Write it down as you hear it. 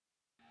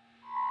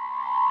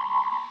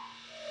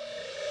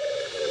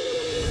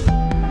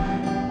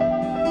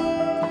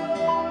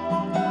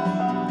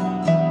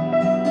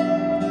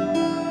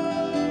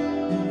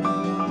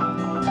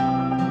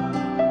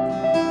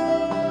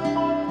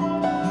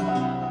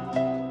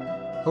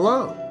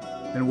Hello,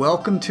 and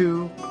welcome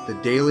to the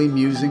Daily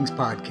Musings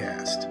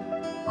podcast.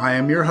 I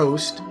am your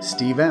host,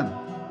 Steve M.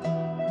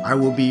 I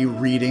will be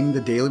reading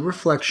the daily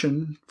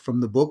reflection from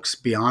the books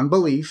Beyond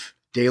Belief,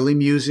 Daily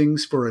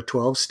Musings for a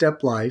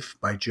 12-Step Life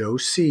by Joe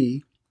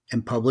C.,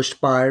 and published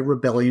by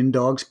Rebellion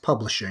Dogs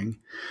Publishing,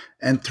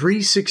 and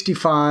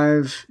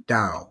 365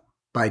 Tao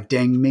by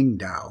Deng Ming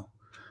Dao,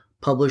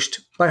 published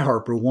by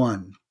Harper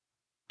One.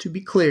 To be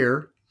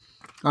clear,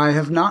 I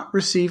have not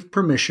received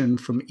permission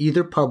from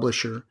either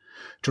publisher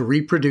to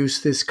reproduce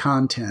this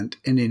content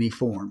in any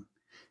form.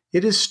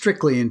 It is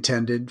strictly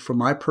intended for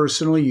my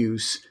personal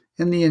use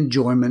and the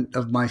enjoyment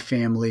of my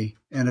family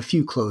and a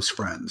few close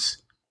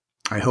friends.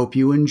 I hope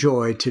you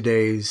enjoy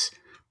today's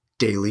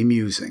Daily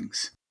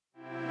Musings.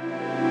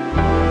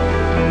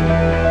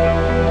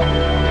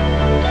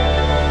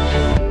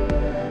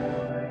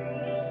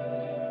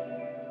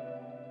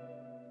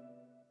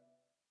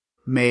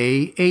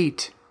 May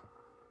 8,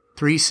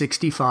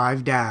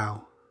 365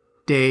 Tao,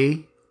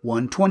 Day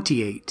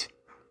 128.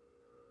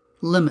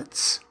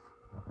 Limits.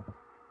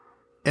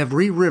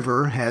 Every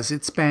river has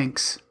its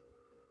banks.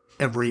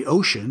 Every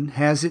ocean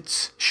has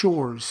its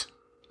shores.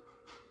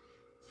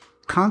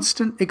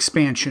 Constant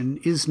expansion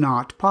is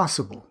not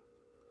possible.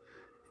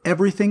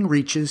 Everything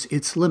reaches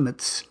its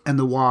limits, and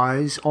the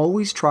wise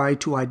always try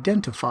to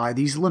identify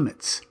these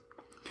limits.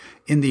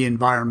 In the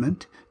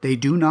environment, they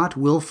do not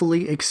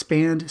willfully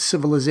expand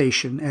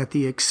civilization at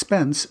the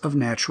expense of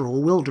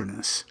natural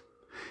wilderness.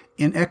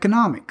 In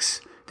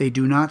economics, they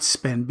do not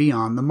spend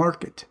beyond the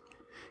market.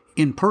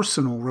 In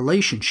personal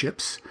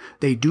relationships,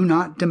 they do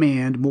not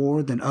demand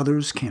more than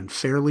others can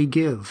fairly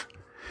give.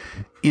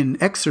 In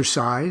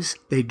exercise,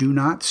 they do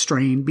not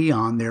strain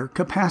beyond their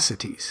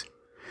capacities.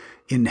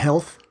 In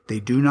health, they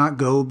do not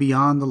go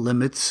beyond the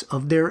limits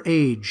of their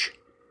age.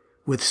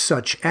 With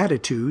such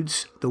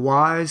attitudes, the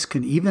wise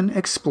can even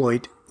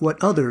exploit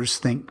what others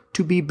think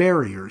to be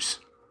barriers.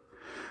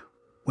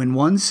 When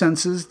one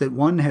senses that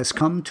one has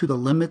come to the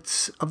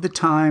limits of the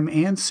time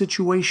and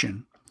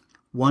situation,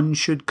 one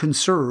should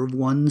conserve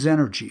one's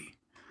energy.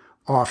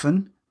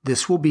 Often,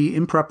 this will be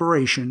in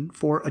preparation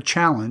for a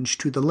challenge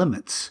to the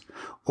limits,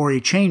 or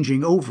a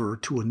changing over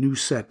to a new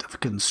set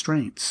of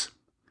constraints.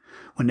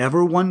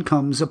 Whenever one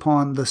comes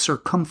upon the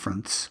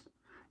circumference,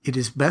 it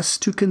is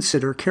best to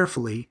consider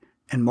carefully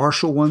and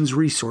marshal one's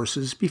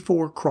resources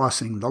before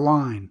crossing the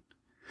line.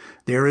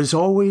 There is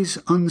always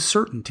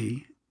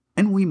uncertainty,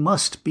 and we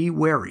must be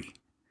wary.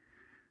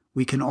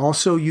 We can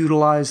also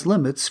utilize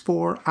limits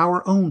for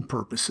our own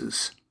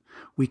purposes.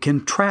 We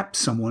can trap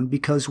someone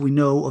because we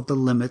know of the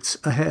limits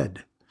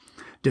ahead.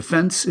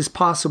 Defense is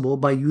possible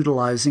by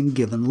utilizing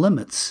given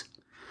limits,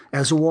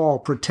 as a wall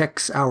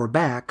protects our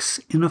backs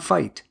in a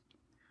fight.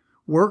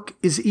 Work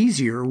is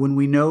easier when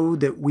we know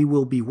that we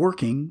will be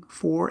working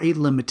for a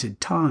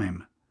limited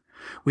time.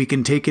 We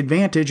can take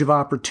advantage of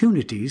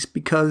opportunities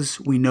because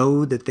we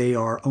know that they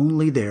are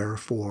only there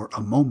for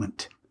a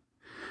moment.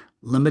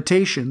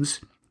 Limitations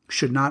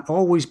should not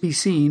always be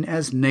seen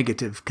as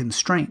negative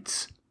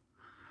constraints.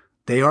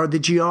 They are the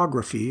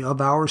geography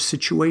of our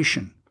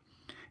situation,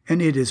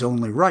 and it is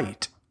only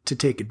right to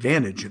take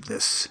advantage of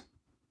this.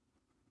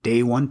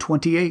 Day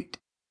 128.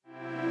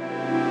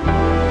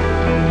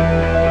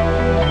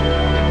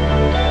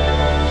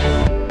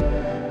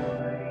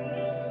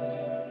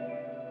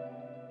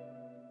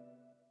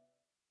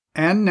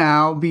 And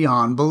now,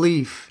 Beyond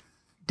Belief,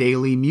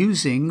 Daily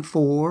Musing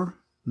for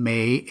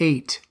May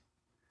 8.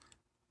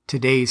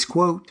 Today's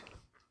quote: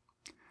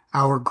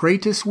 "Our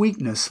greatest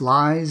weakness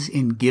lies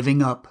in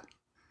giving up.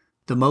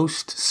 The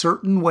most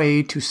certain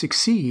way to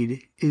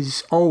succeed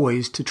is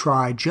always to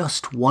try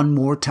just one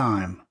more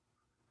time."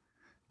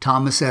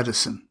 Thomas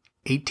Edison,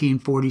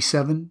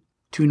 1847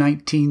 to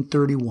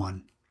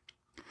 1931.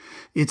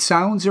 It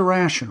sounds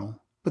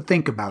irrational, but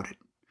think about it.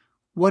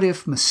 What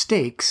if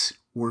mistakes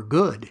were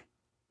good?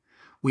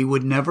 We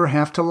would never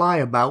have to lie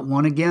about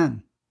one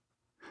again.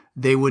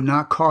 They would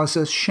not cause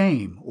us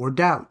shame or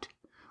doubt.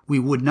 We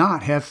would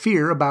not have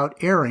fear about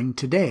erring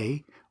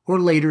today or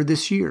later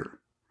this year.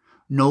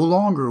 No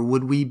longer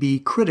would we be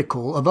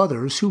critical of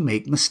others who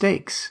make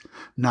mistakes,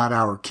 not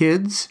our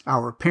kids,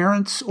 our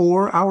parents,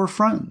 or our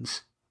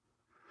friends.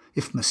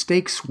 If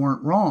mistakes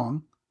weren't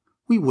wrong,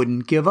 we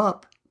wouldn't give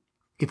up.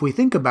 If we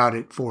think about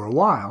it for a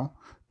while,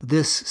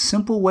 this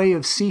simple way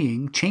of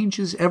seeing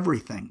changes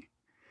everything.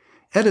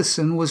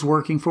 Edison was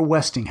working for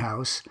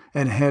Westinghouse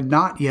and had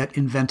not yet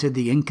invented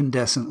the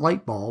incandescent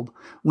light bulb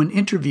when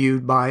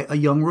interviewed by a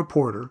young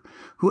reporter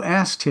who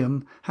asked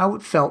him how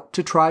it felt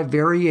to try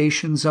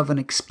variations of an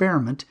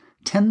experiment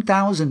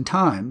 10,000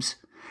 times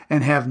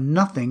and have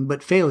nothing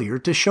but failure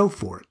to show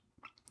for it.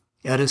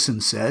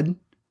 Edison said,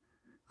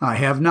 "I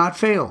have not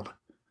failed.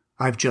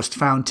 I've just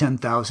found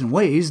 10,000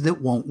 ways that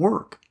won't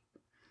work."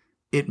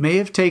 It may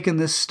have taken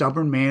this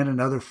stubborn man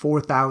another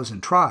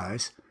 4,000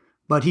 tries,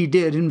 but he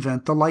did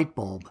invent the light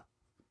bulb.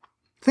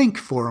 Think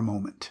for a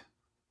moment.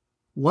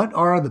 What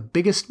are the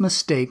biggest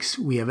mistakes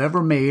we have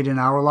ever made in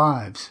our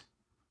lives?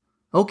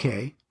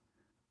 Okay,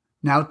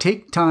 now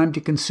take time to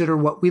consider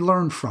what we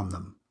learned from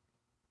them.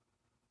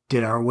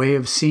 Did our way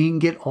of seeing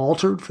get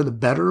altered for the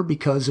better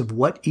because of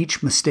what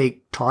each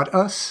mistake taught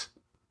us?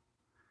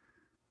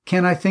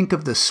 Can I think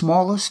of the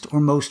smallest or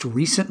most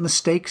recent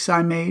mistakes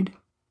I made?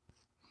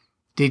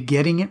 Did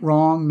getting it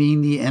wrong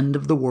mean the end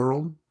of the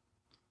world?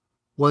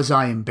 Was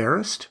I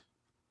embarrassed?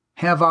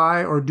 Have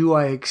I or do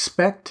I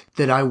expect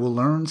that I will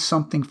learn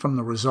something from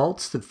the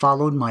results that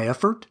followed my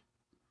effort?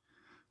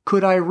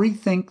 Could I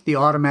rethink the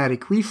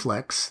automatic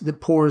reflex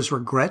that pours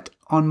regret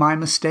on my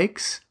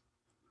mistakes?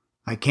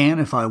 I can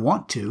if I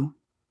want to.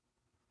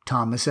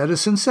 Thomas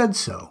Edison said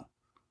so.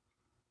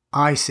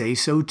 I say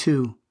so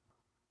too.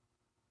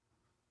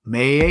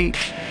 May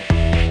 8.